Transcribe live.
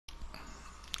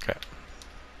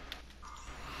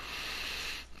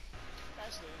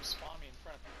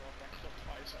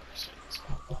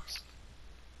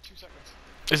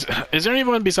Is there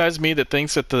anyone besides me that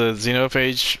thinks that the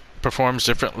xenophage performs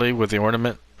differently with the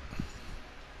ornament?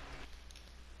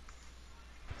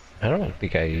 I don't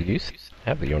think I used to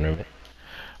have the ornament.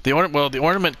 The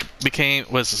ornament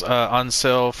was on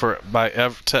sale by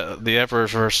the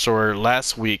Eververse store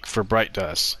last week for Bright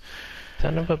Dust.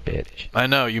 Son of a bitch. I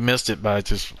know you missed it by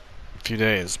just a few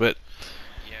days, but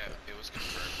yeah, it was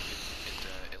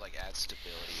confirmed. It like adds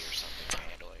stability or something to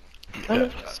handling. Son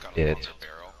of a bitch.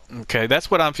 Okay, that's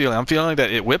what I'm feeling. I'm feeling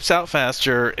that it whips out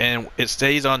faster and it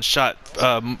stays on shot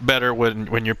better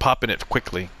when you're popping it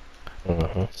quickly.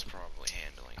 It's probably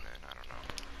handling then. I don't know,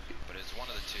 but it's one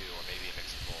of the two, or maybe a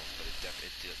mix of both. But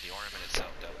the ornament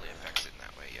itself definitely affects it in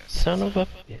that way. Yes. Son of a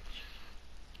bitch.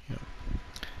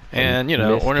 And you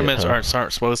know, ornaments aren't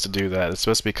supposed to do that. It's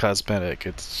supposed to be cosmetic.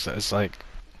 It's like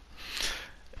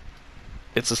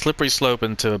it's a slippery slope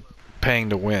into paying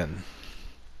to win.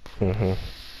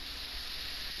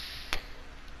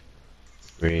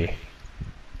 Agree.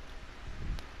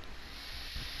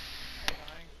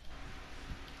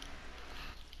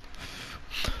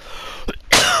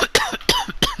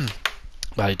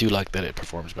 But I do like that it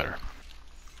performs better.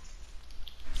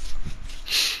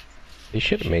 They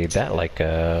should have made that like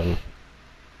the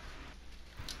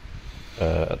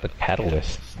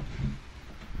catalyst.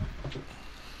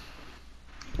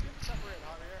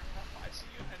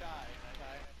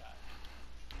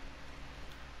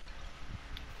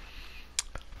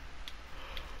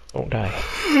 Don't die.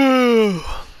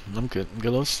 I'm good. I'm a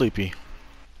little sleepy.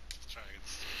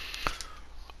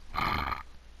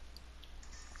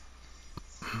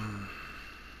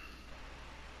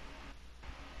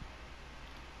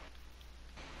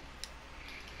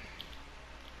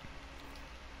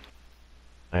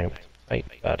 I'm right,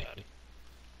 buddy.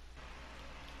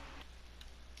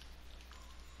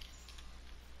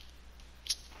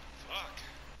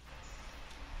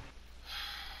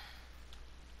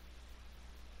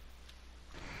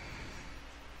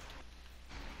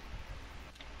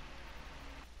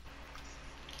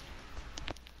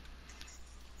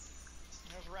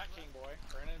 There's Rat King boy,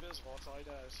 burn invisible, that's all he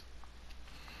does.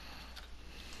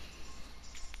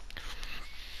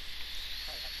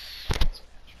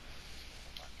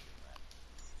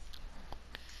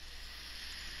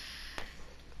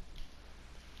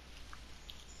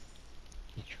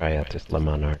 You try out this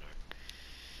lemon art.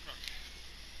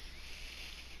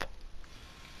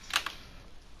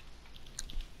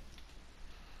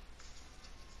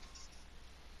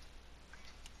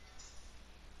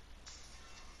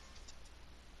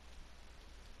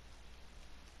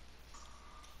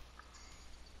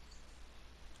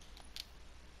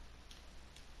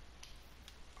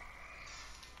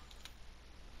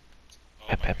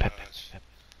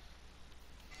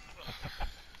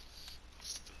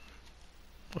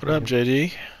 What up,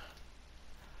 JD?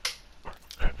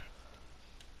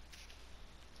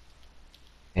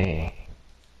 Hey.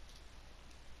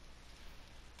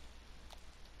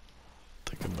 I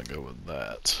think I'm gonna go with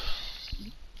that.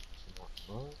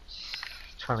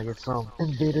 Trying to get some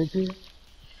Invader gear.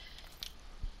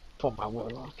 Put my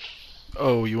warlock.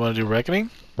 Oh, you want to do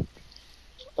Reckoning?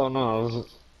 Oh no, I was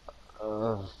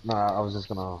nah, I was just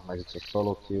gonna like just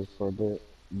solo queue for a bit.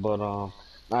 But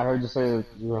I heard you say that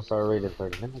you were gonna start raid in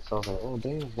 30 minutes. So I was like, oh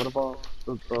damn, what about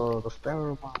the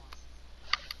Sparrow mod?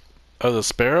 Oh, the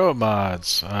Sparrow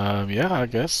mods. Yeah, I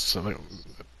guess. Still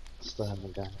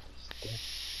haven't done it.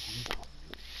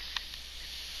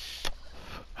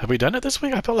 Have we done it this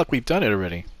week? I felt like we've done it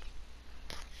already.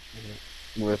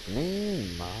 With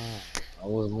me, nah. I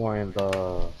was more in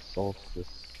the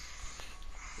solstice.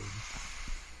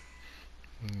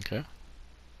 Okay.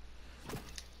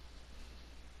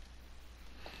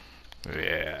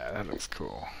 Yeah, that looks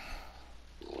cool.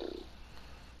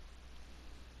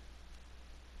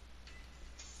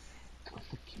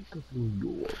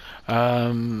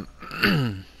 Let's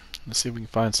see if we can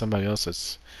find somebody else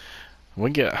that's. We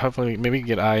can get hopefully maybe we can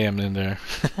get IM in there.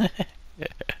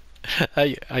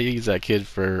 I use that kid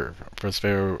for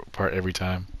Sparrow part every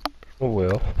time. Oh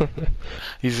well.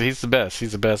 He's the best.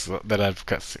 He's the best that I've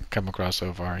come across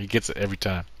so far. He gets it every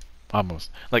time, almost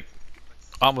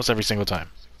every single time.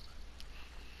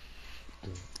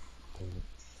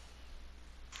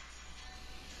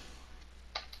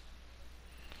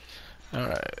 All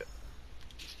right.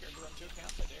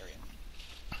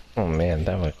 Oh man,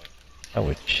 that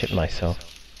would shit myself.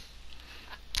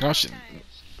 Oh shit.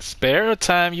 Sparrow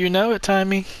time, you know it,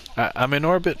 Timey. I'm in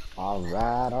orbit.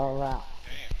 Alright, alright.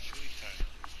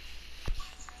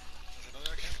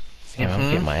 Damn, I'm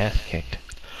getting my ass kicked.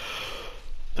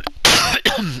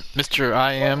 Mr.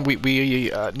 I am. We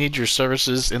need your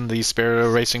services in the Sparrow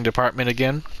racing department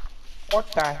again.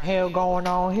 What the hell going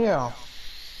on here?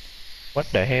 What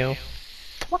the hell?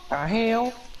 What the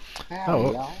hell? Howdy,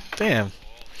 Oh, y'all. damn.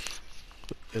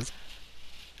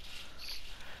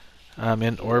 I'm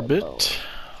in Yeah, bro. orbit.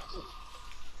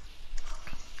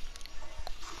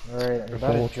 Alright, I'm about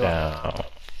Triple to join. down.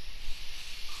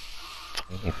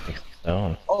 We can fix the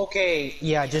zone. Okay,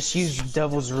 yeah, just use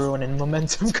Devil's Ruin and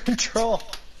Momentum Control.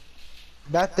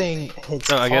 That thing hits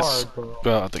Oh, I guess. hard, bro.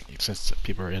 Well, I think since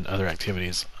people are in other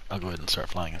activities, I'll go ahead and start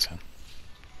flying us in.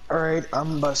 Alright,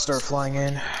 I'm about to start flying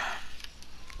in.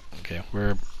 Okay,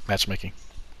 we're matchmaking.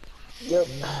 Yep.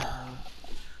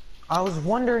 I was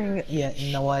wondering, yeah,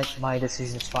 you know what? My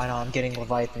decision's final. I'm getting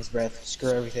Leviathan's Breath. Screw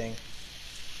everything.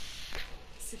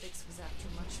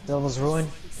 Devil's Ruin?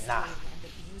 Nah.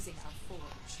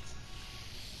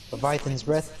 Leviathan's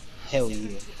Breath? Hell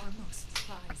yeah.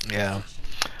 Yeah.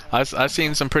 I've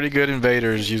seen some pretty good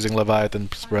invaders using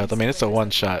Leviathan's Breath. I mean, it's a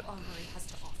one-shot.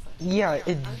 Yeah,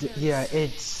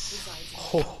 it's...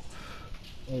 Oh.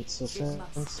 Wait, so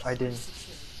since I didn't...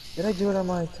 Did I do it on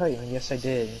my Titan? Yes, I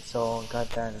did. So,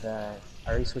 goddamn that. I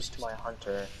already switched to my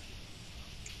Hunter.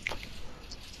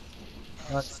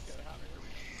 That's...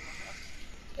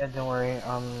 Yeah, don't worry.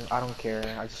 I don't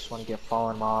care. I just want to get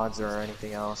fallen mods or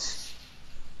anything else.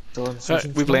 So I'm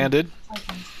switching We've to my- landed.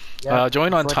 Yeah,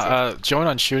 Join on glitching. join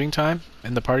on shooting time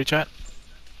in the party chat.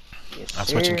 Yes, I'm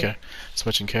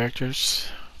switching characters.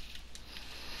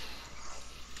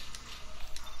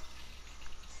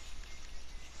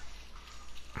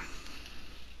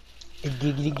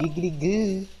 Giggity giggity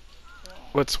goo.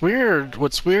 What's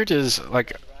weird is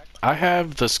like I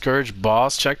have the Scourge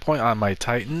boss checkpoint on my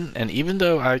Titan, and even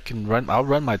though I'll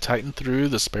run my Titan through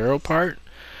the Sparrow part,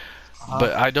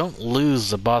 but I don't lose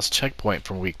the boss checkpoint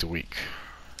from week to week.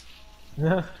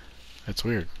 Yeah. It's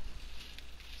weird.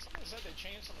 Someone said they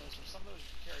changed some of those, or some of those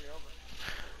you carry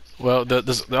over.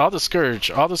 Well,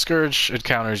 all the Scourge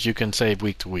encounters you can save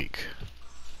week to week.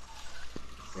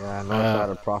 Yeah, I know it's at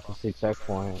a prophecy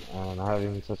checkpoint, and I haven't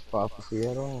even touched prophecy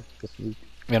at all this week.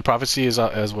 And Prophecy is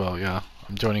as well. Yeah,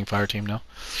 I'm joining Fire Team now.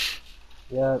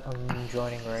 Yeah, I'm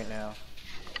joining right now.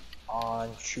 On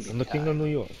shooting I'm the king of New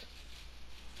York.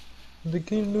 The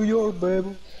King of New York,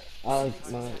 baby. I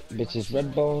like my bitches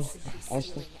Redbone,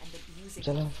 Ashley,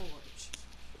 Jenna.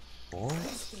 What?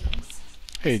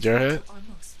 Hey, Jarhead.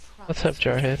 What's up,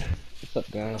 Jarhead? What's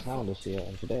up, guys? How old is she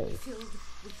on today?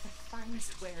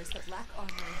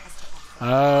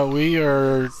 We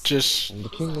are just I'm the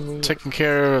king of New York. taking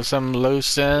care of some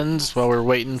loose ends while we're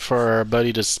waiting for our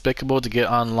buddy Despicable to get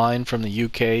online from the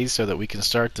UK so that we can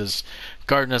start this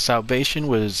Garden of Salvation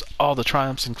with all the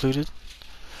triumphs included.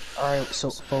 Alright, so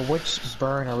for which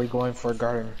burn are we going for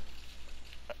garden?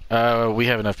 We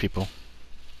have enough people.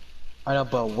 I know,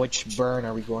 but which burn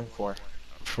are we going for?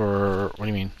 For what do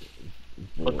you mean?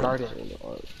 For garden.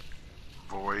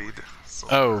 Void.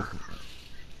 Oh,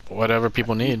 whatever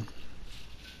people need.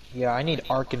 Yeah, I need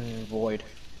Arc and Void.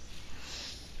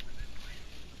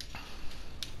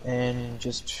 And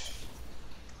just...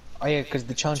 Oh yeah, because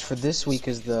the challenge for this week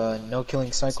is the no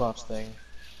killing Cyclops thing.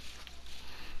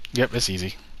 Yep, it's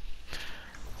easy.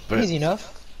 But Easy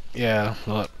enough. yeah,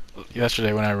 well,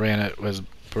 yesterday when I ran it was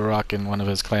Barack and one of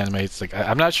his clanmates. Like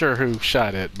I'm not sure who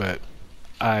shot it, but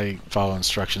I follow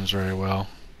instructions very well.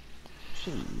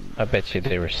 I bet you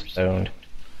they were stoned.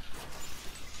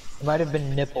 It might have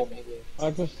been Nipple, maybe. I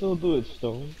can still do it,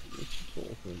 Stone. What you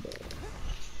talking about?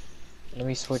 Let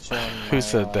me switch on Who my,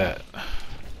 said that?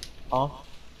 Huh?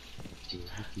 Yes,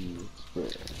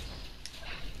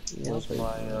 Where's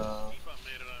my,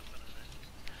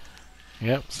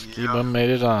 Yep, Skiba made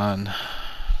it on.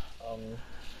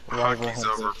 rival Hockey's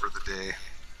hunter. over for the day.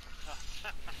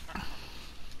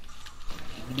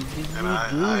 And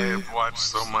I have watched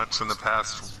so much in the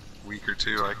past week or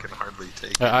two, I can hardly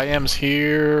take it. I am's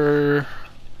here.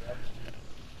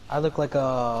 I look like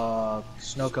a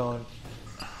snow cone.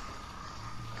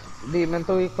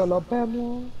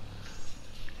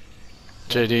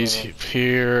 JD's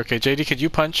here. Okay, JD, could you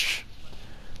punch?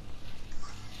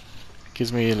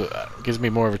 Gives me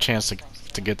more of a chance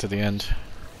to get to the end.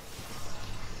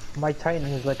 My Titan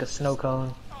is like a snow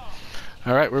cone.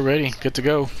 All right, we're ready. Good to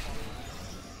go.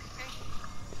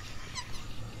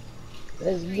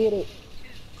 Let's get it.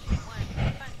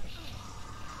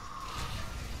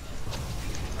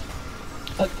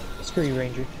 Screw you,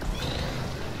 Ranger.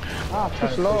 Ah, Trying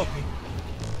push to low. push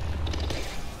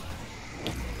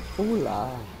me. Ooh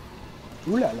la.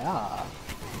 Ooh la la.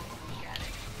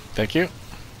 Thank you.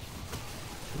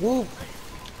 Woo.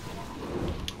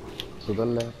 To the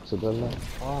left, to the left.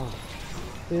 Ah.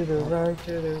 To the right,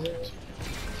 to the right.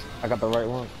 I got the right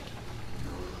one.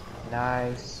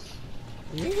 Nice.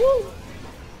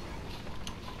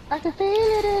 I can feel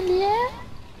it in the air.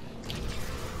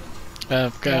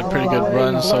 I've got a Get pretty out of good the way,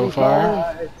 run you so bloody far.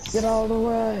 coward. Get out of the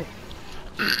way.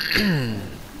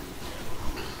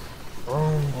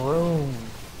 Vroom, vroom.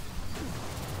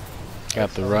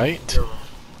 Got the right.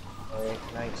 Alright,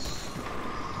 nice.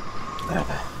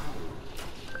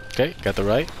 Okay, got the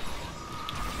right.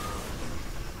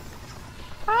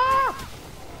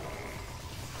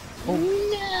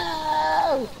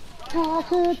 No! How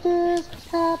could this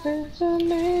happen to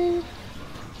me?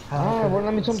 Ah, well,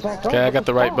 let me jump back up. Okay, I What got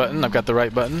the right fuck? button. I've got the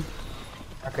right button.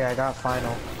 Okay, I got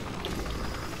final.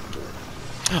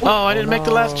 Oh, I didn't make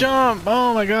the last no. jump.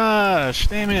 Oh my gosh.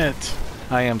 Damn it.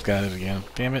 I am got it again.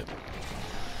 Damn it.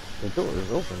 The door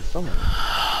is open somewhere.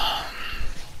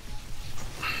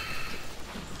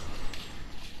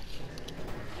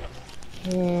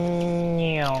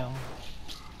 Meow.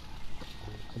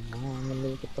 Come on, let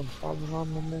me get the bottom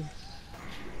on this.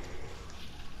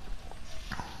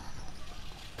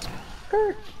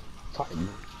 Titan.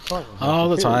 All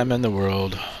the time in the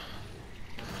world.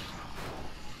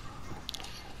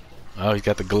 Oh, he's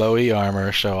got the glowy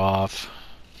armor. Show off.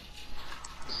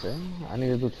 See? I need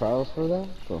to do trials for that?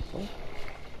 Go for it.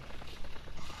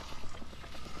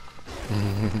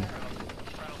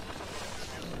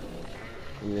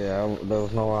 Yeah, there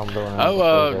was no way I'm doing it.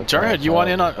 Oh, Jarhead, you want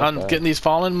in on getting these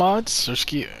fallen mods? Or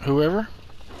ski whoever?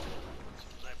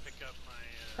 I pick up my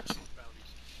bounties.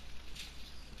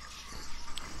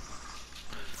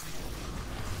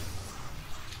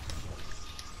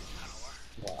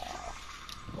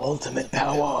 Ultimate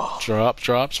power.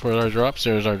 Drops. Where's our drops?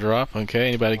 There's our drop. Okay,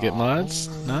 anybody get mods?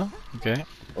 No? Okay.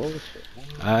 Oh shit.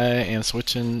 I am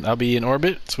switching. I'll be in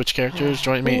orbit. Switch characters.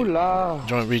 Join me.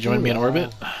 Rejoin me in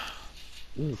orbit.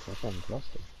 Ooh, fucking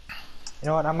plastic. You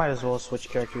know what? I might as well switch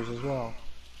characters as well.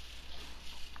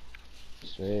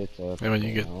 Straight up. And when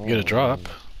you get a drop.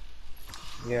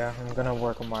 Yeah, I'm gonna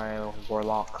work on my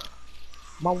warlock.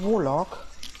 My warlock?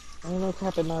 I don't know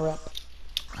crap in my rap.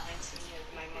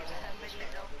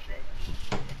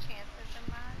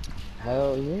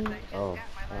 Hell yeah. Oh,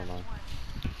 never mind.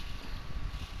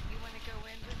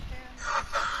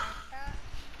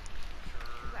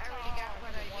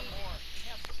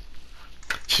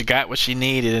 She got what she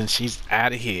needed and she's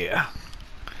out of here.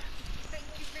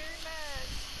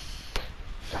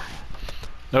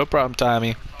 No problem,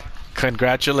 Tommy.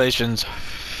 Congratulations.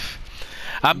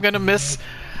 I'm gonna miss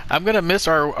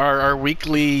our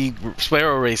weekly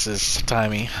Sparrow races,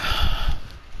 Tommy.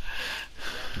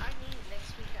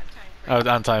 Oh,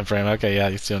 on time frame. Okay, yeah,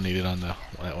 you still need it on that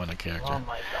one character. Oh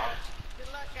my god.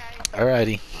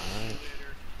 Alrighty.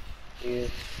 Yeah.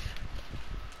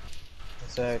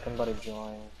 So somebody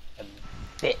join a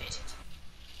bit.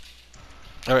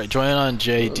 Alright, join on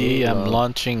JD. I'm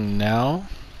launching now.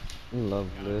 Love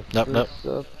Nope. us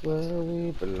up where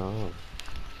we belong.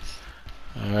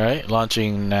 Alright,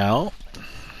 launching now.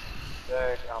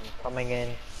 So I'm coming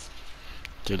in.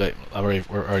 Too late. We're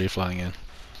already flying in.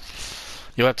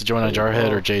 You'll have to join on Jarhead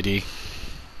or JD.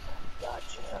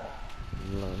 Gotcha.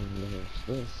 Love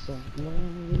us up where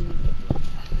we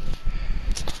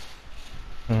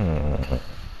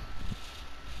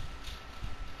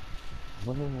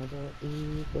Where the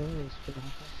eagles fly.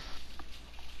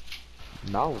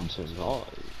 Mountain high.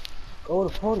 Go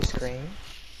to party screen.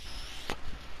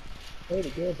 Play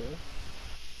together.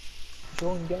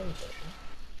 Join game session.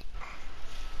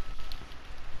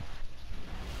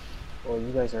 Well,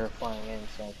 you guys are flying in,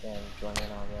 so I can join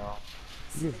in on y'all.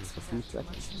 Give us a few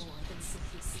seconds.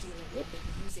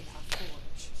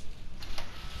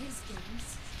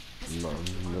 Love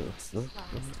us up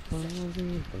where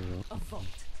we belong. A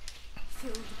vault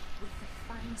filled with the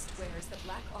finest wares that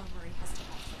Black Armory has to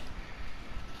offer.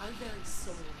 Our very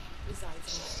soul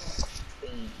resides in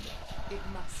the vault. It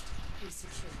must be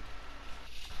secured.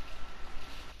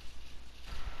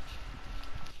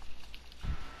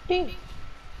 Ding.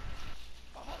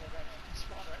 Oh, they got a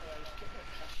spot right there.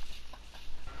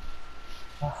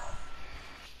 Oh,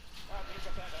 Wow, can you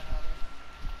get that down, Albert?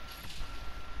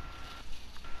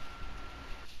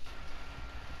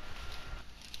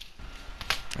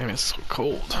 Man, it's so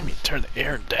cold. Let me turn the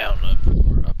air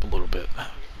down up a little bit.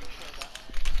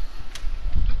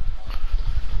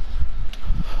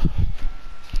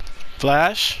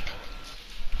 Flash?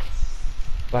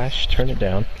 Flash, turn it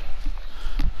down.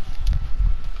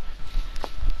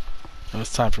 Oh,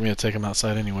 it's time for me to take him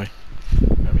outside anyway.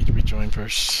 Let me rejoin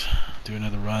first. Do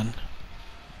another run.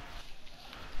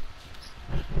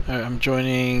 Alright, I'm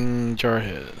joining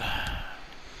Jarhead.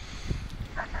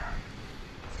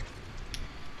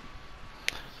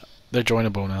 They're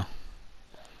joinable now. You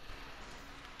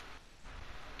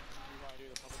want to do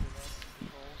the public event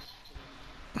controls to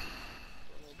the, a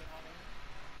little bit on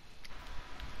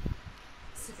it?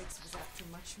 Civics was after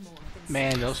much more than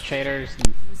Man, those shaders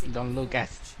using don't look as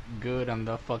forge. good on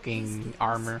the fucking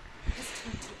armor. Has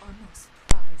turned to our most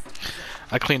prized possession.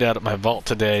 I cleaned out my vault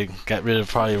today. Got rid of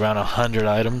probably around 100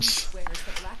 items. Swears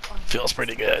the black armor Feels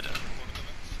pretty good.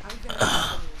 Our very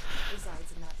soul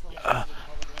resides in that vault.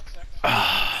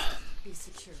 Be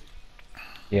secured.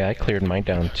 Yeah, I cleared mine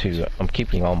down to. I'm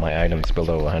keeping all my items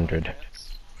below 100.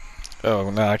 Oh,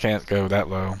 no, I can't go that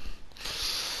low.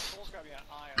 Control's got to be on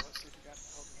Aya. Let's see if we got the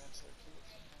public events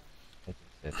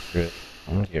there too. That's good.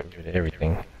 I'm gonna get rid of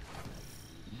everything.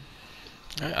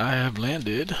 I have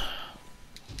landed.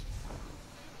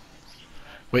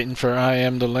 Waiting for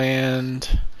IM to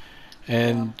land.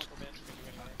 And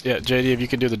yeah, JD, if you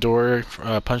can do the door,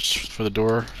 punch for the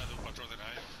door.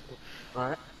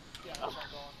 Alright. Yeah, that's where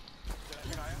I'm going. Did I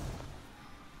hit Aya?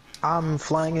 I'm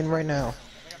flying in right now. I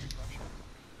think I'm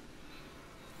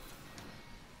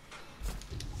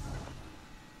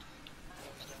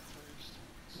corruption.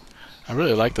 I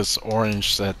really like this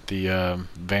orange that the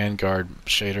Vanguard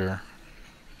shader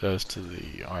does to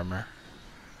the armor.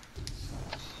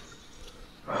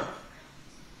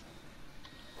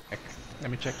 Let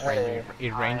me check Ranger.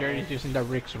 If Ranger is using the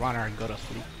Rick's Runner, go to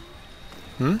sleep.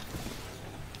 Hmm?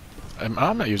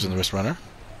 I'm not using the wrist runner.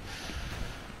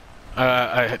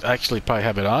 I actually probably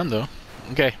have it on though.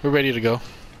 Okay, we're ready to go.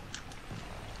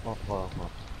 Oh, wow, wow.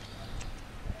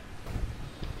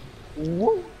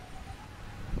 Woo!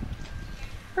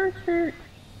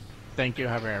 Thank you,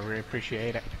 Javier. I really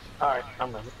appreciate it. Alright,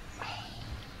 I'm ready.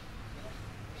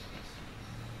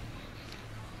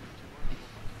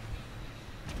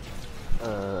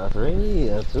 A 3,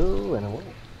 a 2, and a 1.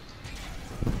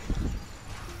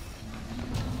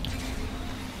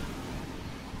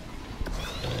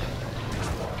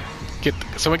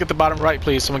 Someone get the bottom right,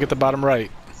 please. Someone get the bottom right.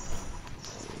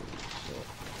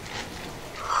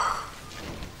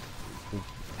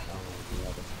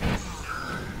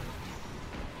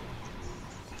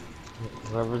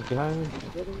 Whoever's behind me,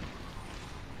 get it?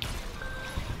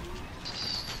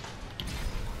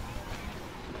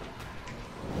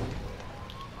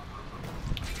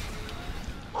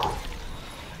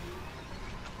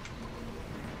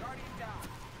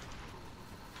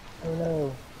 Oh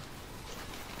no.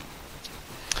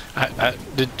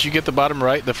 Did you get the bottom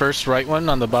right? The first right one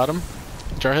on the bottom?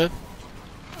 Jarhead?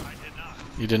 I did not.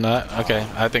 You did not? Okay,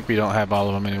 I think we don't have all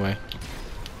of them anyway.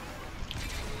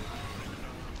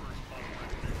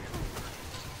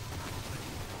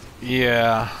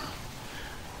 Yeah.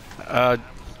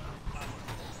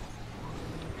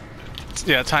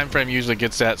 Yeah, time frame usually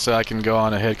gets that so I can go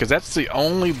on ahead because that's the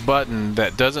only button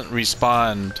that doesn't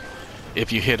respond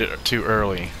if you hit it too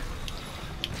early.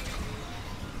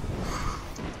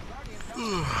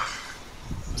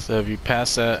 So if you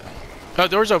pass that... Oh,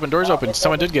 door's open, door's open.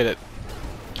 Someone did get it.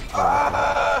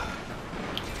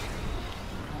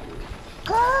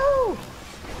 Go!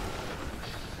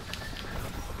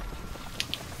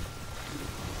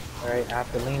 Alright, I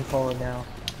have to lean forward now.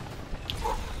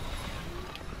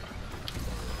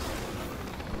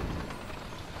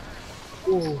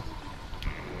 Ooh.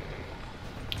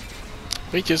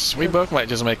 We both might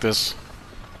just make this.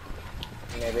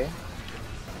 Maybe.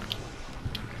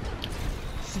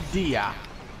 Dia.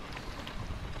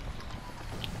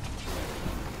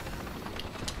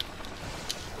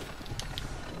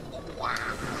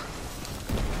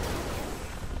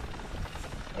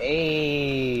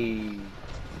 Hey.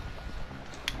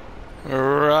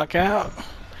 Rock out.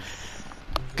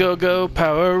 Go go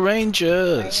Power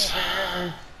Rangers.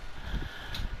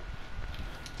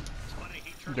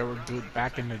 They were good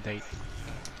back in the day.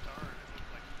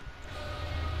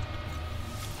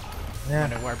 Yeah. When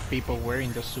there were people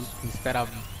wearing the suit instead of...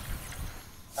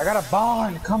 I got a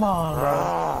bond. Come on, bro.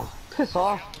 Ah, piss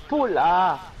off.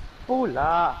 Pula.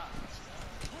 Pula.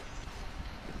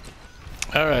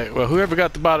 Alright, well whoever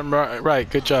got the bottom right,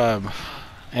 good job.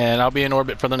 And I'll be in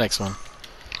orbit for the next one.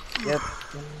 Yep.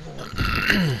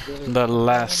 The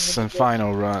last and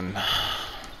final run.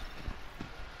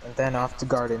 And then off to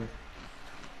garden.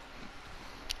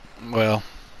 Well,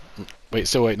 wait,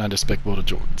 still waiting on Despicable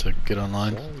to get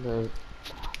online. Yeah,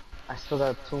 I still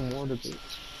got 2 more to do.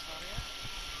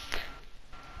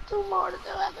 2 more to do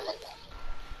after this.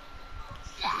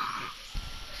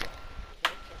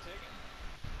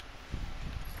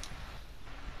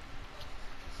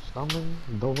 Summon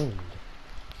the wind.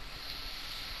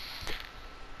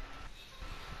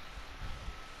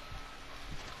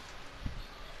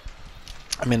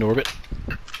 I'm in orbit.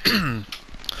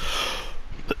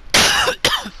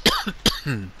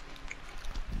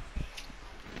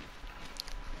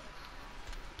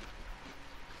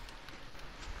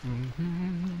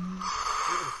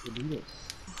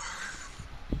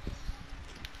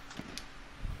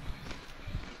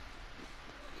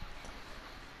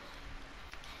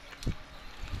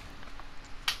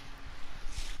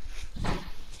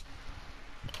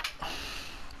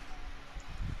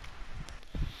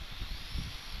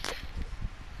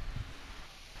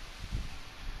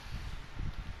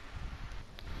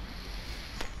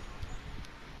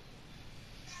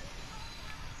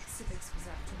 Civics was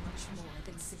after much more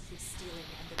than simply stealing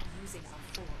and abusing our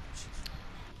forge.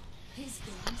 His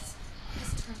games has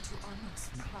turned to our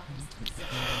most prized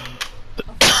possession. A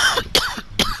vault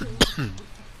filled with the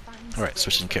finest Alright, wares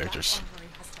switching that characters. Black Armory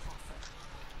has to offer.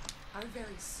 Our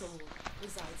very soul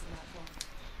resides in that vault.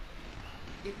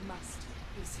 It must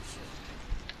be secured.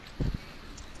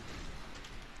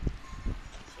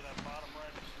 So that bottom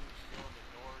right, as soon as you go in the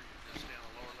door, you just stay on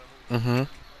the lower level.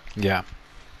 Mm-hmm. Yeah.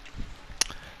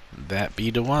 That be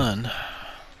the one.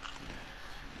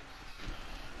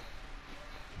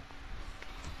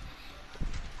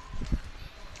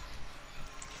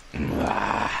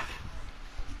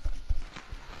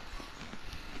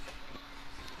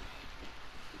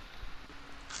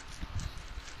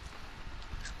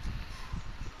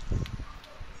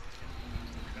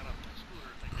 Got off my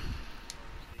scooter thinking it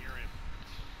was the area.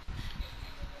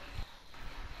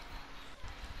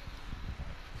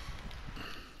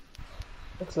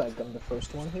 Looks like I'm the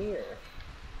first one here.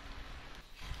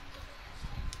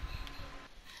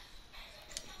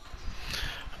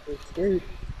 It's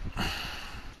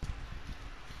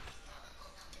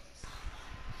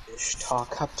Ishtar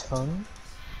Captain.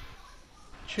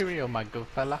 Cheerio, my good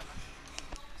fella.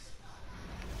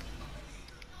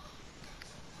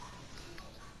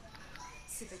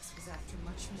 Civics was after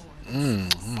much more I'm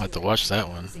gonna have to watch that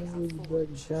one.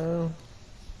 Go.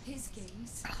 His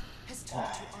games has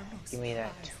turned to our most Give me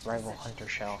that prized rival possession. hunter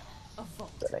shell A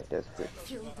vault that I just did.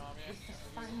 filled with the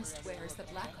finest wares that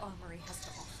Black Armory has to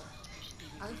offer.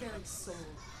 Our very soul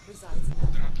resides in that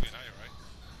vault.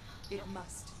 It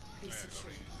must be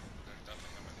secured.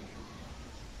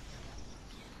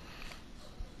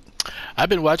 I've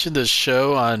been watching this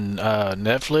show on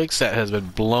Netflix that has been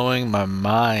blowing my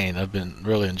mind. I've been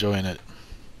really enjoying it.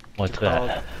 What's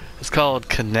that? It's called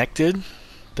Connected,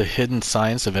 The Hidden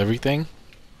Science of Everything.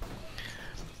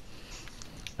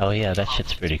 Oh yeah, that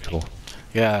shit's pretty cool.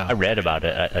 Yeah. I read about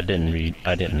it. I didn't read.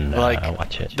 I didn't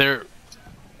watch it.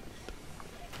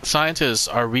 Scientists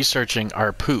are researching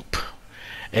our poop,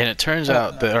 and it turns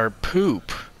out that our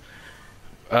poop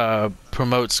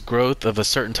promotes growth of a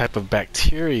certain type of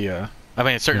bacteria. I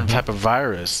mean, a certain type of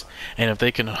virus, and if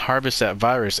they can harvest that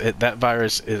virus, that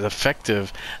virus is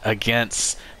effective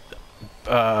against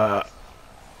what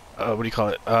do you call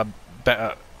it?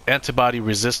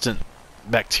 Antibody-resistant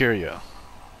bacteria.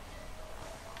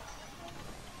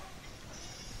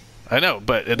 I know,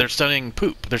 but they're studying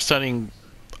poop. They're studying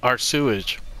our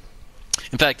sewage.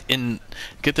 In fact,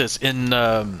 get this, in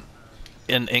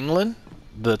England,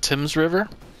 the Thames River,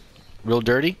 real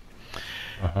dirty.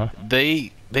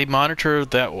 They monitor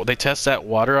that. They test that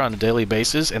water on a daily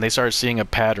basis, and they started seeing a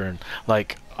pattern.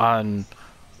 Like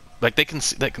they can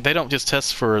see, they don't just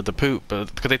test for the poop,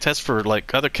 but because they test for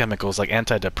like other chemicals like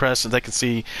antidepressants. They can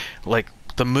see like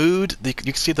the mood. You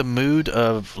can see the mood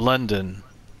of London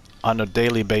on a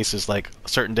daily basis. Like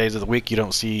certain days of the week you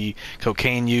don't see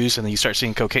cocaine use, and then you start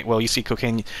seeing cocaine. Well, you see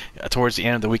cocaine towards the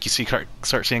end of the week. You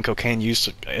start seeing cocaine use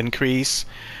increase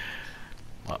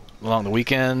along the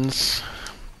weekends,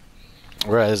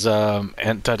 whereas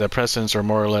antidepressants are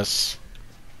more or less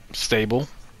stable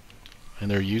in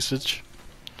their usage.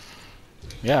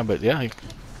 Yeah, but yeah,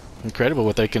 incredible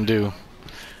what they can do.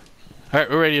 All right,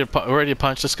 we're ready to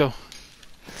punch. Let's go.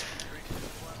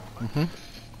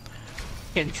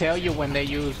 Can tell you when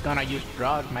gonna use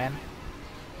drugs, man.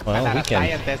 Well, I'm not we a can.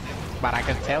 scientist, but I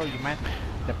can tell you, man.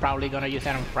 They're probably gonna use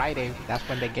it on Friday. That's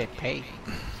when they get paid.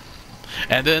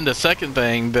 And then the second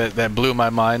thing that blew my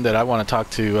mind that I want to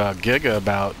talk to Giga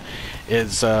about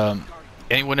is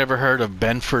anyone ever heard of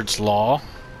Benford's Law?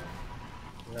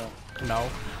 No.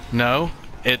 No?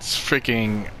 It's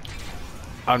freaking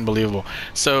unbelievable.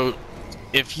 So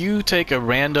if you take a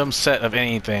random set of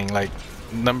anything, like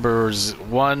numbers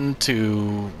 1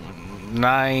 to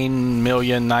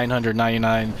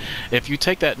 9,999,000, if you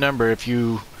take that number, if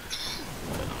you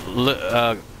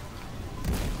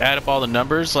add up all the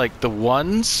numbers, like the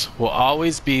ones will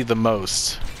always be the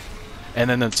most. and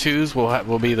then the 2s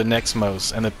will be the next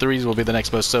most, and the 3s will be the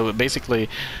next most. So basically,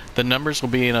 the numbers will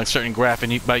be in a certain graph,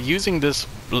 and by using this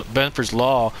Benford's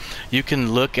law, you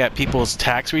can look at people's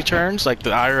tax returns. Like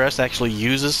the IRS actually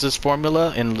uses this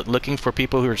formula in looking for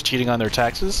people who are cheating on their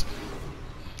taxes.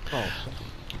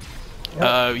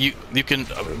 You can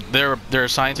there are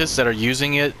scientists that are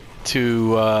using it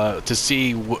to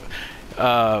see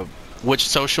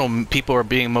which people are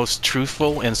being most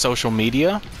truthful in social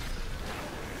media.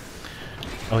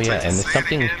 Oh yeah, and it's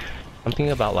something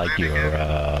about like your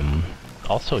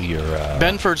also your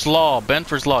Benford's law.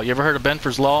 Benford's law. You ever heard of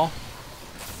Benford's law?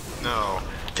 No.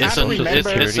 It's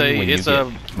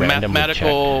a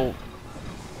mathematical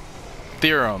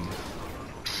theorem.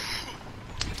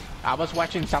 I was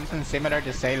watching something similar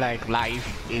to say like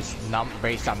life is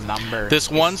based on number.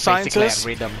 This one scientist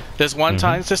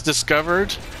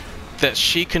discovered that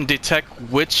she can detect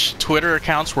which Twitter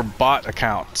accounts were bot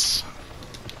accounts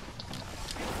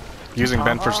using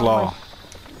Benford's law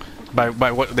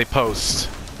by what they post.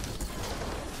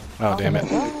 Oh damn it!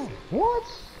 What?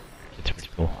 it's pretty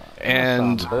cool.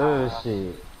 And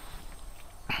Bullshit.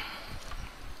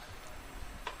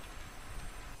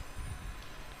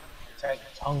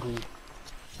 It's hungry.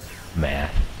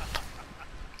 Math.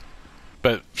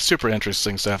 but super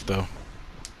interesting stuff though.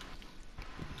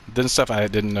 Then stuff I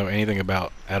didn't know anything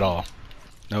about at all.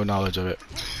 No knowledge of it.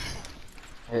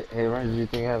 Hey, Ryan, do you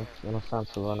think I have enough time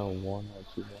to run a 1 or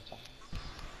 2 more times?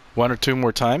 1 or 2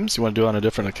 more times? You want to do it on a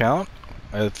different account?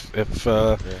 If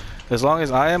Yeah. as long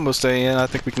as I am will stay in, I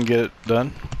think we can get it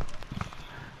done.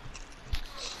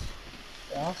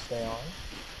 Yeah, I'll stay on.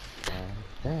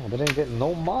 Damn, they didn't get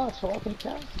no mods for all the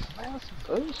accounts. Man, that's some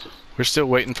bullshit. We're still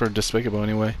waiting for Despicable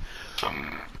anyway.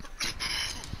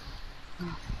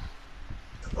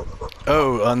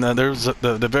 Oh, and there's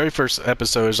the very first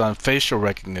episode is on facial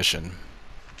recognition.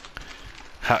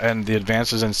 And the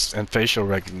advances in facial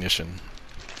recognition.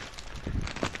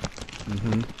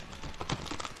 Mm-hmm.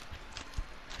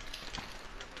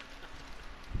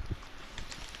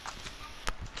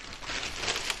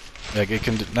 Like it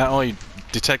can not only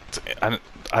detect and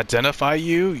identify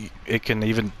you, it can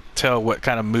even tell what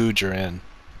kind of mood you're in.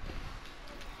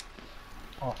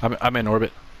 Oh. I'm in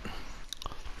orbit.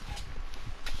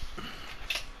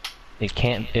 It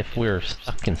can't if we're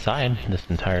stuck inside this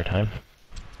entire time.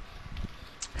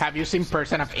 Have you seen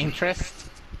Person of Interest?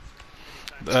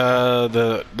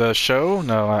 The show?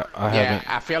 No, I haven't.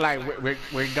 I feel like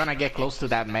we're gonna get close to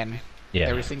that, man. Yeah.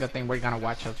 Every single thing we're gonna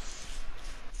watch of.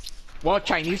 Well,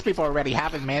 Chinese people already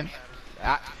have it, man.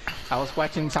 I was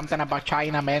watching something about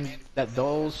China, man. That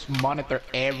those monitor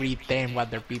everything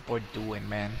what their people are doing,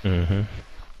 man. Mm-hmm.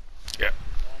 Yeah.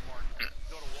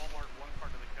 Go to Walmart in one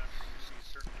part of the country, you see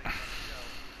certain things on the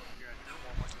shelves. You're at your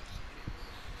Walmart,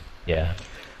 you see Yeah.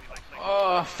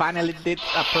 Oh, finally did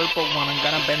a purple one. I'm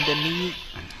gonna bend the knee.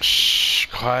 Shh,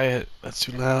 quiet. That's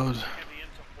too loud. Get me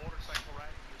into motorcycle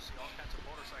riding, you see all kinds of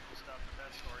motorcycle stuff in that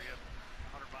store, yet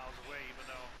 100 miles away, even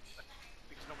though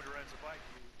because nobody rides a bike,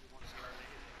 you want to see where they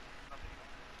get nothing.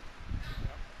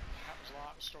 Yep, happens a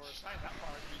lot in stores. Not that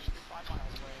far, usually 5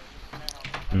 miles away.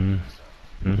 Man,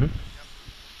 Mm-hmm.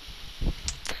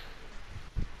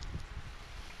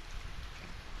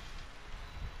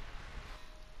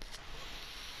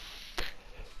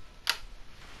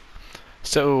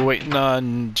 So waiting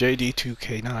on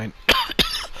JD2K9.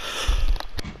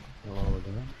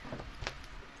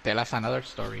 Tell us another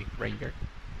story, Ranger.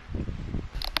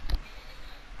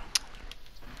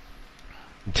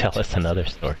 Tell us another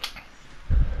story.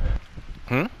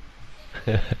 Hmm?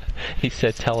 He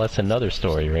said, "Tell us another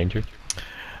story, Ranger."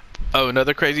 Oh,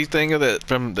 another crazy thing that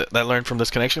I learned from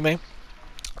this connection thing.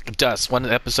 Dust. One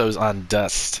episode is on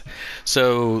dust.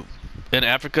 So in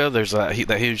Africa, there's that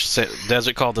huge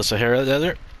desert called the Sahara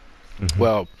Desert. Mm-hmm.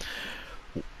 Well,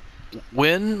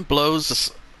 wind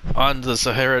blows on the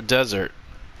Sahara Desert,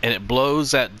 and it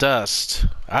blows that dust.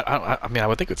 I mean, I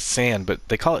would think it's sand, but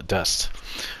they call it dust.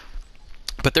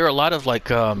 But there are a lot of like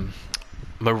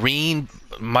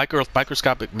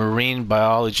microscopic marine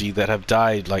biology that have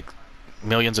died like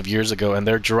millions of years ago, and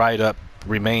they're dried up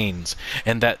remains,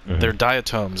 and that they're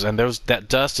diatoms, and that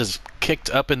dust is kicked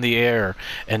up in the air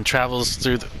and travels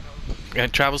through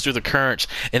the currents,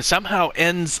 and somehow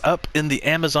ends up in the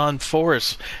Amazon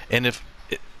forest. And if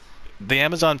the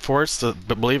Amazon forest,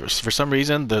 for some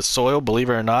reason, the soil, believe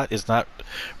it or not, is not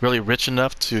really rich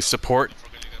enough to support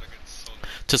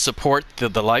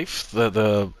the life,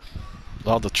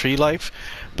 all the tree life,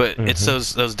 but it's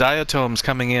those diatoms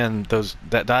coming in.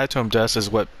 That diatom dust is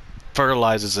what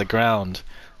fertilizes the ground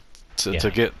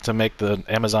to make the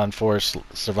Amazon forest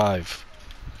survive.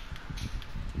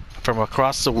 from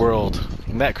across the world.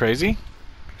 Isn't that crazy?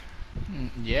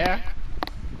 Yeah.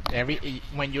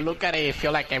 When you look at it, you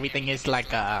feel like everything is like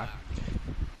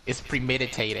it's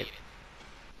premeditated.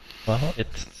 Well,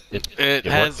 It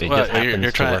has. it What, just happens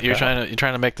you're to work out. you're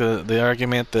trying to make the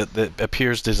argument that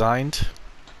appears designed.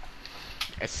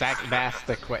 Exactly.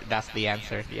 That's the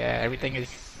answer. Yeah, everything is.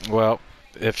 Well,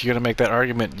 if you're gonna make that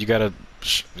argument, you gotta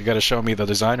show me the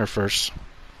designer first.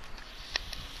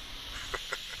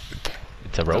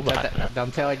 It's a robot.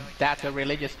 Don't tell that to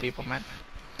religious people, man.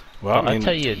 Well, I mean, I'll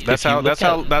tell you. that's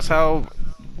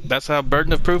how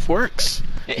burden of proof works.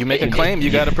 You make a claim,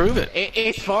 you gotta prove it.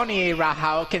 It's funny, right,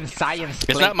 how can science?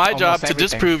 It's not my job to everything?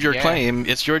 disprove your claim.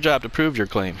 It's your job to prove your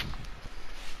claim.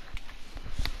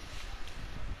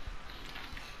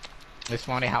 It's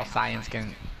funny how science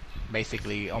can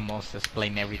basically almost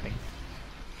explain everything.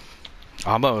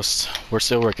 Almost. We're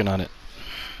still working on it.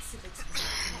 Civics was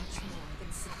much more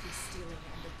than simply stealing and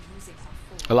abusing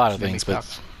our forge. A lot of things,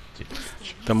 but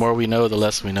the more we know, the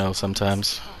less we know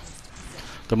sometimes.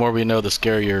 The more we know, the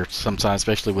scarier sometimes,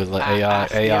 especially with like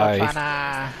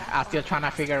AI. I'm still trying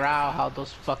to figure out how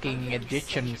those fucking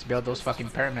Egyptians built those fucking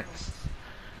pyramids.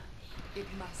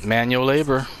 Manual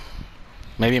labor.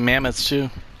 Maybe mammoths too.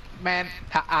 Man,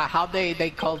 how they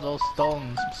call those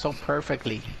stones so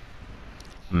perfectly.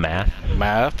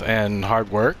 Math and hard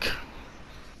work.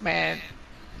 Man,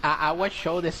 I was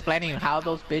showed explaining how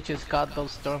those bitches cut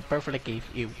those stones perfectly.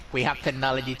 If we have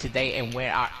technology today and we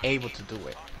are able to do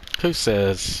it. Who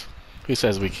says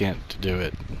we can't do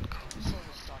it?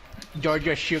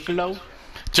 Georgia Shuklo.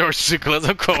 George Suklas,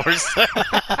 of course.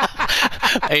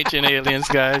 Ancient aliens,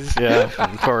 guys. Yeah,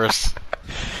 of course.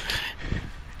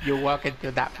 You walk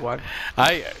into that one.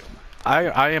 I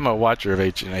am a watcher of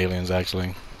Ancient Aliens,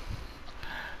 actually.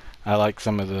 I like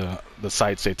some of the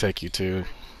sites they take you to.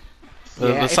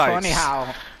 The it's sites. funny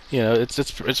how. You know,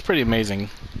 it's pretty amazing.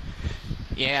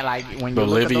 Yeah, like when you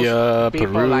Bolivia, look at those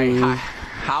people, Peru. like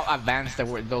how advanced they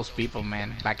were, those people,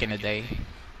 man, back in the day,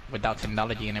 without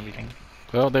technology and everything.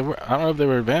 Well, they were. I don't know if they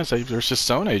were advanced. They were just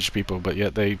Stone Age people, but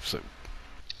yet they put.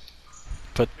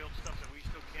 Build stuff that we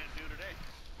still can't do today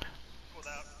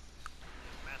without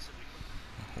massively.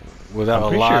 Without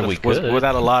I'm a lot pretty of sure we could,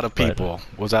 without a lot of but, people,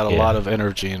 without a yeah. lot of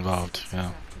energy involved. Yeah.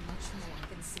 After much more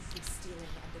than simply stealing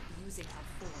and abusing our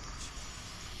forge.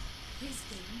 His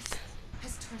games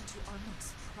has turned to our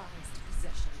most prized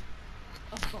possession,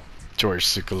 a vault. George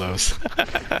Tsoukalos.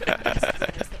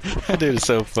 That dude is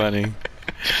so funny.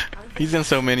 He's in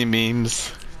so many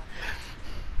memes.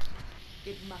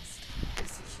 It must be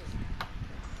secured.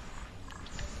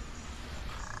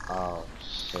 Oh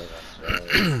shit,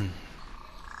 that's right.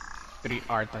 3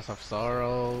 Artists of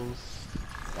Sorrows.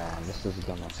 Damn, this is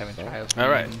gonna 7 suck. Trials. All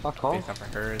right. Fuck off. Face of a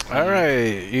Hearse. All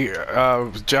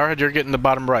right, Jared, you're getting the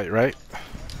bottom right, right?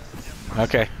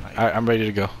 Okay, I'm ready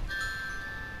to go.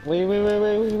 Wait.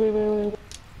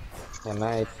 Can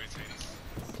I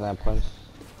punch?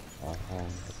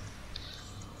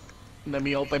 Let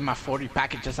me open my 40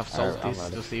 packages of Alright, I'm Solstice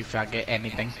ready. to see if I get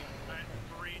anything.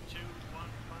 3, 2,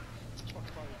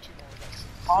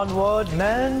 1, Onward,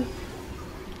 men!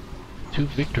 To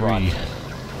victory.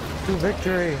 To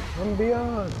victory and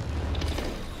beyond.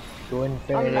 To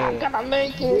infinity. I'm not gonna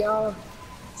make it. Beyond.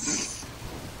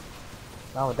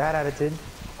 Not with that attitude.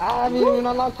 I haven't even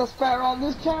unlocked the Sparrow on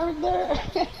this character.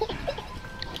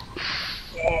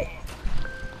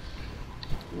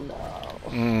 No.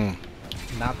 Mm.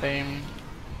 Nothing.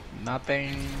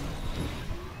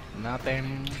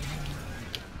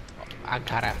 I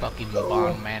got a fucking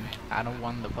bomb, man. I don't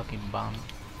want the fucking bomb.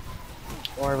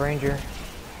 Or Ranger.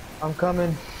 I'm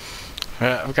coming.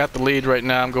 I've got the lead right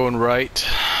now. I'm going right.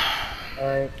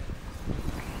 Alright.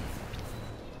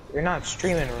 You're not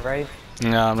streaming, right?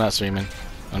 No, I'm not streaming.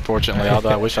 Unfortunately, although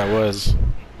I wish I was.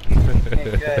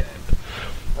 Okay, good.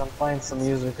 I'm playing some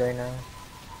music right now.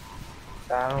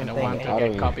 I don't You know, think one any- thing- I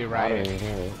don't copyrighted. even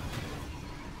hear it.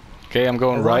 Okay, I'm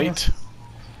going As long right.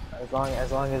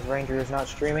 as long as Ranger is not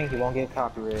streaming, he won't get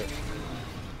copyright.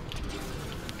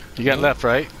 You got left,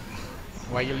 right?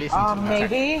 Why you listening to me?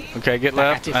 Maybe. Okay, get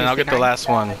left, and I'll get the last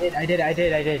one. I did.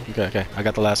 Okay, I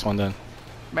got the last one then.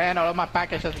 Man, all of my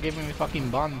packages are giving me fucking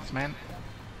bonds, man.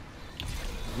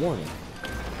 Warning.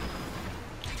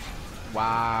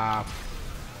 Wow.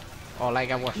 All I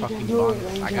got was fucking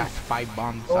bonds. I got 5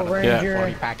 bonds Go out of Ranger.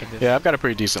 40 packages. Yeah, I've got a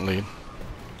pretty decent lead.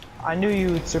 I knew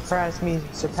you'd surpass me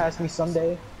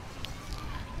someday.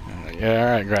 Yeah,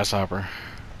 all right, Grasshopper.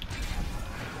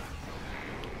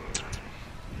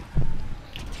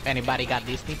 Anybody got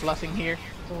Disney Plus in here?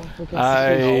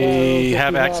 I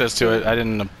have access to it. I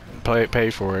didn't pay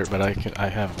for it, but I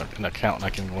have an account and I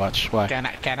can watch. Why? Can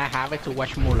I have it to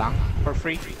watch Mulan for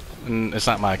free? It's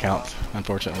not my account,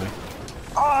 unfortunately.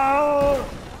 Oh!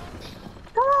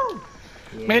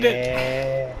 Made it!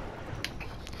 Yeah.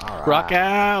 Alright. Rock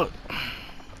out!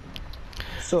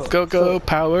 So, Go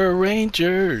Power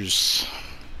Rangers!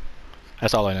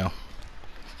 That's all I know.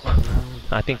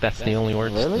 I think that's the only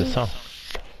words to the song.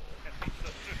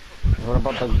 What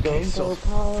about the Okay, so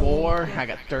 4. I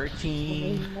got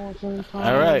 13.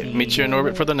 Alright, meet you in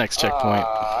orbit for the next checkpoint.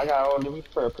 I got all the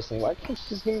repurposing. Why can't you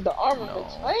just give me the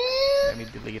armaments, man? Let me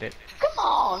delete it. Come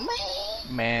on,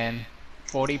 man. Man,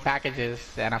 40 packages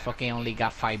and I fucking only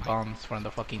got 5 bombs from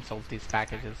the fucking Salties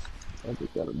packages. Why they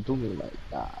gotta do me like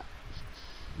that?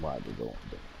 Why they don't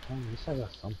do it? Oh, at least I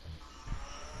got something.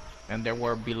 And there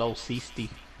were below 60.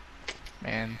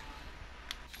 Man.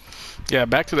 Yeah,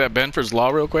 back to that Benford's Law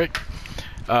real quick.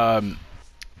 I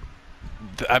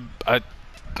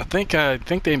think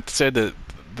they said that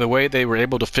the way they were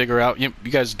able to figure out, you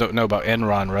guys don't know about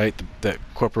Enron, right? That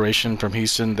corporation from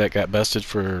Houston that got busted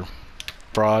for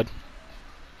fraud.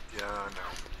 Yeah, I know.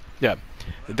 Yeah,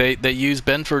 they used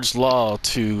Benford's Law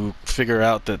to figure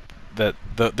out that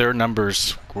their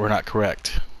numbers were not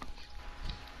correct.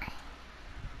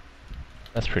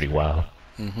 That's pretty wild.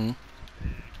 Mm-hmm.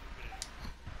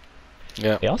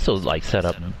 Yeah. They also like set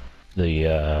up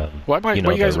the Why you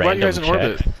guys in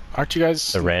orbit? checks, Aren't you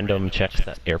guys the random checks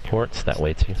at airports that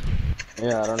way too?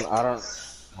 Yeah, I don't.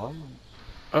 What?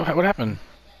 Oh, what happened?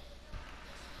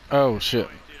 Oh shit.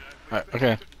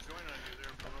 Okay.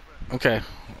 Okay.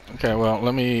 Well,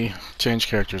 let me change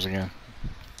characters again.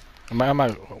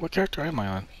 What character am I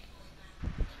on?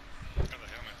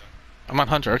 I'm on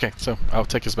Hunter. Okay, so I'll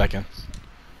take us back in.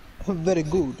 very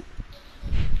good.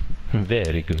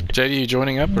 Very good. JD, you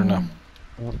joining up or no?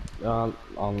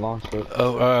 On launch it.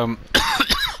 Oh,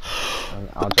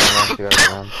 I'll join launch you guys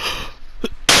around.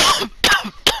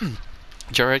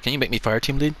 Jared, can you make me fire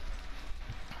team lead?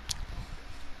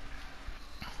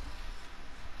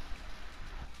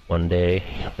 One day,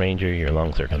 Ranger, your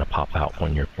lungs are gonna pop out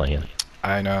when you're playing.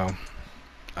 I know.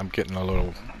 I'm getting a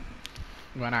little.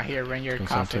 When I hear Ranger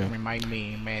cough, it remind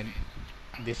me, man,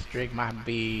 this drink might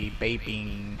be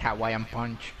vaping Hawaiian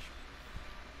Punch.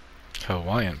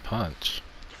 Hawaiian Punch.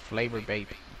 Flavor vape.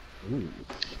 Ooh.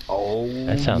 Oh,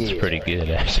 that sounds pretty good,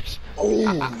 actually.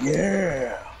 Oh,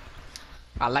 yeah.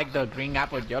 I like the green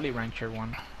apple Jolly Rancher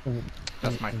one.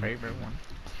 That's my favorite one.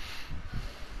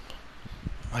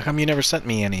 How come you never sent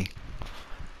me any?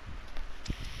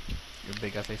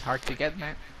 Because it's hard to get,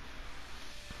 man.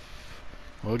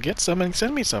 Well, get some and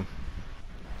send me some.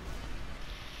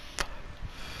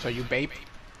 So you vape?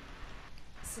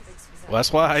 Well,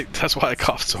 that's why I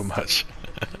cough so much.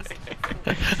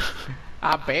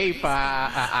 I vape.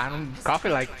 I'm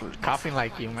coughing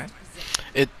like you, man.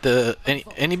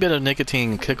 Any bit of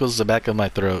nicotine tickles the back of my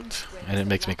throat, and it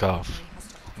makes me cough.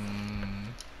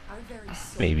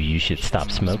 Maybe you should stop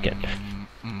smoking.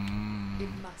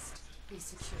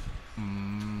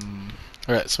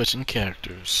 Alright, switching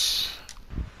characters.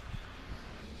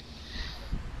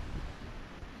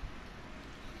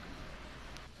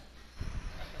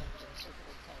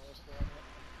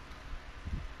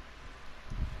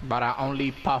 But I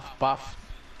only puff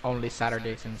only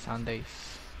Saturdays and Sundays.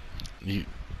 Do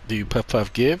you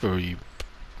puff give, or you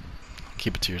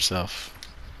keep it to yourself?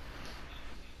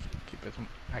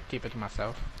 I keep it to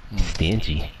myself.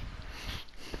 Stingy.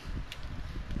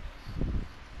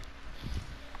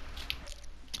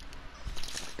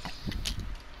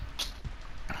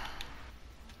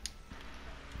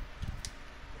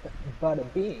 Bada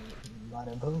bing,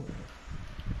 bada boom.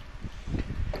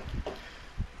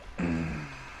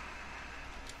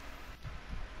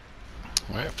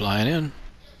 Alright, flying in.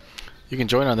 You can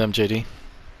join on them, JD.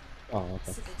 Oh,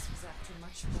 okay.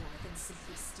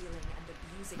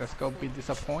 Let's go be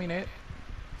disappointed.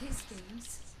 His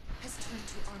games has turned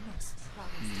to our most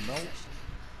Nope.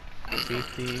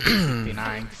 50,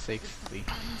 59, 60. The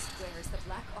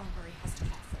Black Armory has to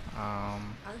offer.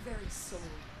 Our very soul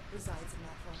resides in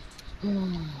that vault.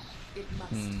 It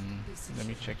must be secure. Let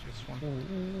me check this one. We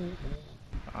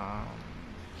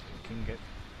can get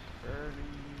 30.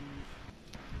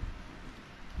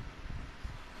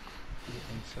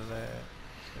 Into that.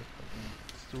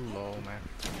 It's too low, man.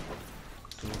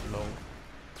 Too low.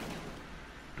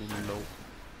 Too low.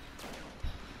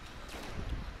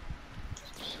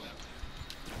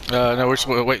 No, we're just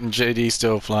waiting. JD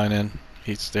still flying in.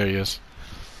 There he is.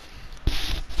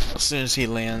 As soon as he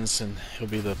lands, and he'll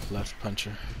be the left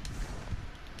puncher.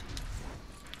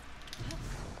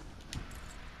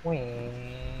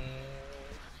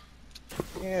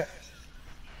 Yeah.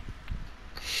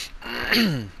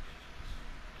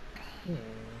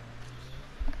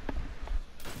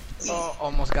 Oh,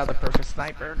 almost got the perfect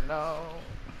sniper. No.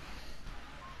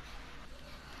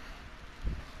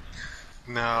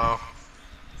 No.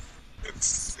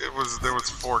 There was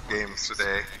 4 games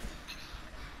today.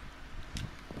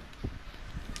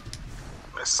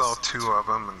 I saw 2 of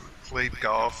them and played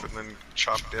golf and then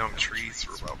chopped down trees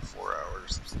for about 4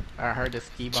 hours. I heard the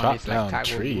ski bum Chop is like down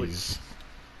Tiger Woods. trees.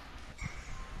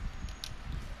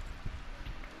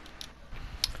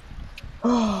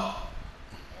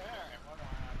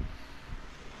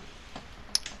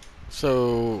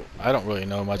 So I don't really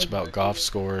know much about golf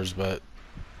scores, but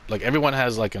like everyone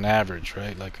has like an average,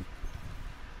 right?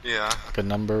 Yeah, Like a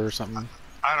number or something.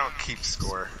 I don't keep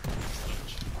score.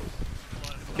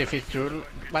 If it's true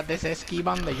what they say, ski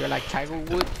bum, that you're like Tiger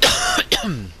Woods.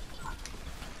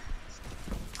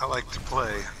 I like to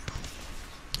play.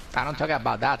 I don't talk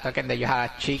about that. Talking that you had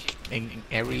a chick in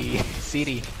every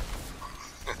city.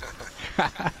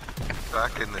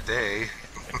 Back in the day.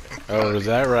 Oh, is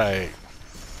that right?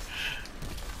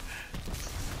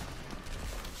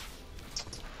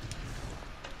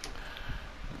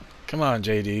 Come on,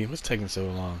 JD. What's taking so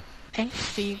long? Let's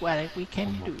see what we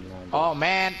can do. Oh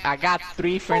man, I got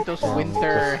 3 Frentos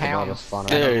Winter Hounds.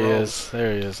 There he is.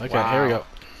 There he is. Okay, here we go.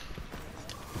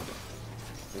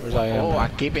 Where's I am? Oh,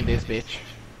 I'm keeping this bitch.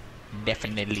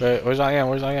 Definitely. Wait, where's I am?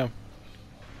 Where's I am?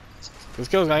 Let's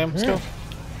go, I am. Let's go.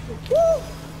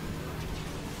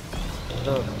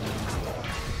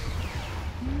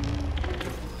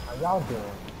 How y'all doing?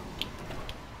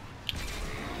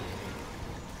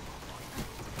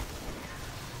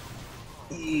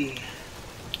 Yeah.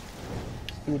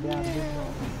 Speed down, big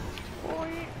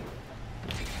man.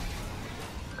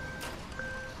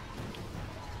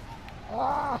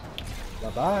 Ah!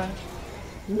 Bye-bye.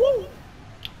 Woo!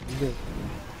 Good.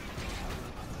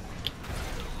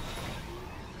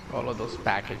 All of those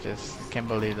packages. Can't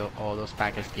believe all those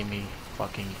packages give me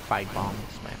fucking 5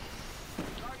 bombs, man.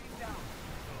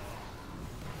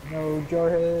 No,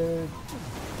 Jarhead.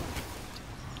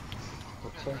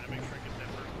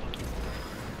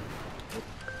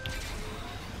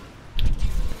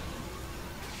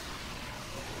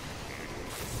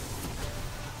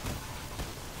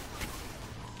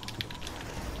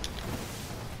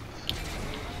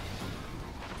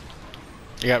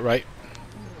 You got right.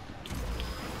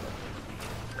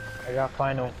 I got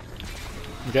final.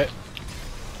 Okay.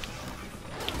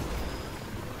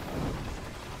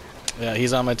 Yeah,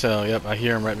 he's on my tail. Yep, I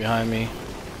hear him right behind me.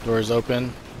 Door's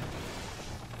open.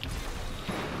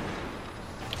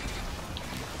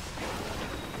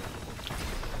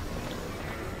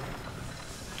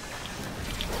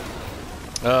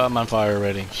 Oh, I'm on fire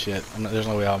already. Shit. There's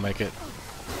no way I'll make it.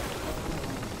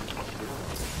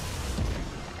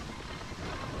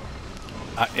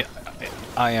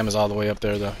 I am is all the way up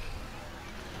there though.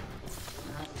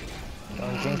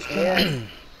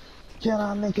 Can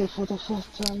I make it for the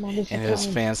first time on this And his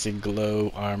fancy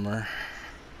glow armor.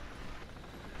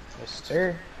 Yes,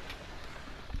 sir.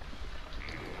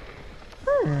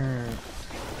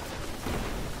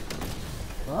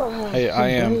 Hey, I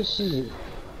am.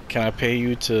 Can I pay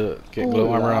you to get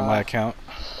glow armor on my account?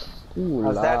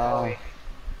 How's that going?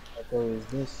 What glow is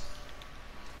this?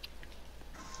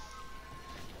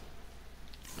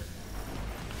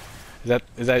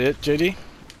 Is that it, JD?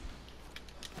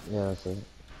 Yeah, that's it.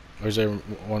 Or is there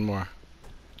one more?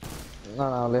 No,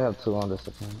 I only have 2 on this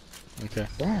account. Okay.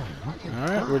 Damn.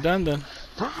 Alright, we're done then.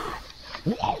 No.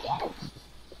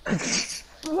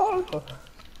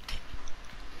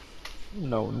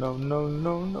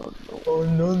 Oh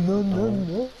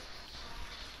no.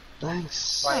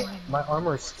 Thanks. My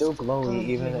armor is still glowy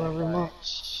even Thank you if very I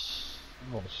much.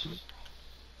 Oh shit.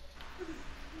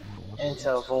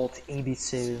 Intel Volt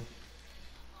 82.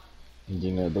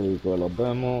 Dinero y lo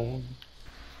vemos.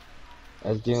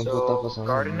 El tiempo está So, pasando.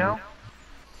 garden now?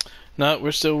 No,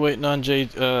 we're still waiting on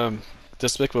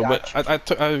Despicable. Gotcha.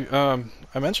 But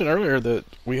I mentioned earlier that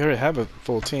we already have a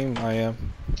full team. I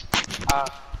am.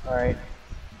 Alright.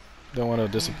 Don't want to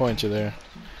disappoint you there.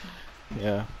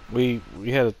 Yeah, we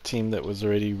had a team that was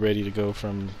already ready to go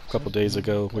from a couple days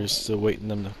ago. We're still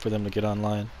waiting for them to get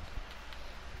online.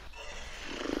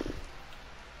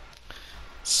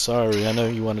 Sorry, I know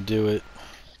you want to do it.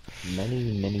 Many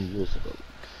years ago.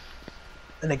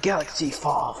 In a galaxy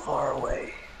far, far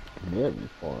away. Very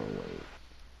far away.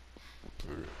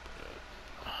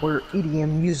 Where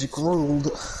EDM music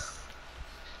ruled.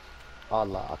 A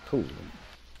la cool.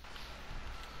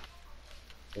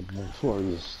 The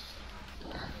notorious.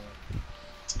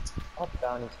 What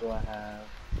bounties do I have?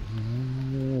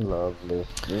 Loveless,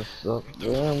 just up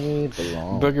where we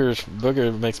belong.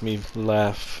 Booger makes me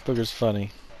laugh. Booger's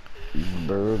funny.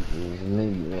 Burgers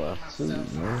make you laugh too,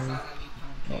 man.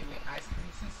 Oh,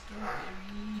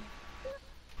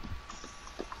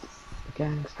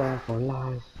 gangsta for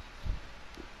life.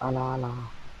 Ala ala.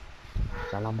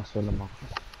 Salama sulama.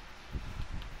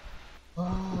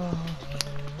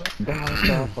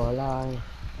 Gangsta for life.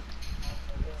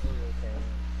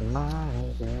 My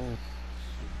God.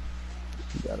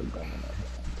 She got a gun in her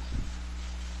hand.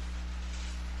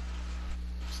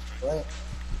 What?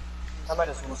 I might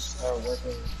as well start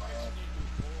working.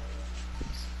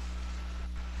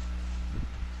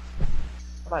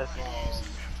 I might as well.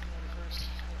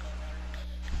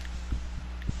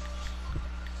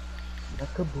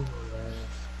 Like a boomerang.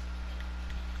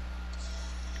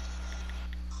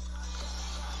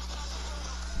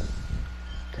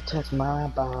 Protect my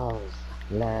balls.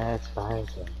 Let's fight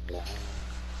some love.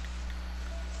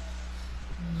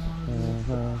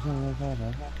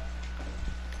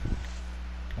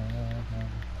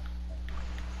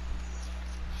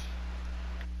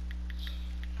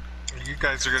 You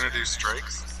guys are gonna do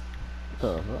strikes?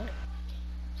 The fuck?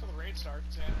 So the raid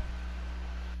starts, yeah.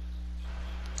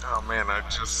 Oh man, I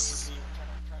just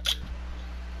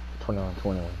 21,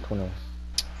 21, 21.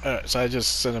 Alright, so I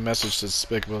just sent a message to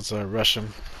Despicable to rush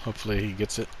him. Hopefully he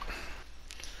gets it.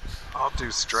 I'll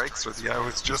do strikes with you. I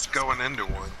was just going into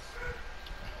one.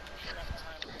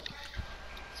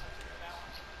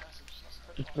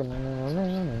 It's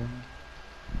been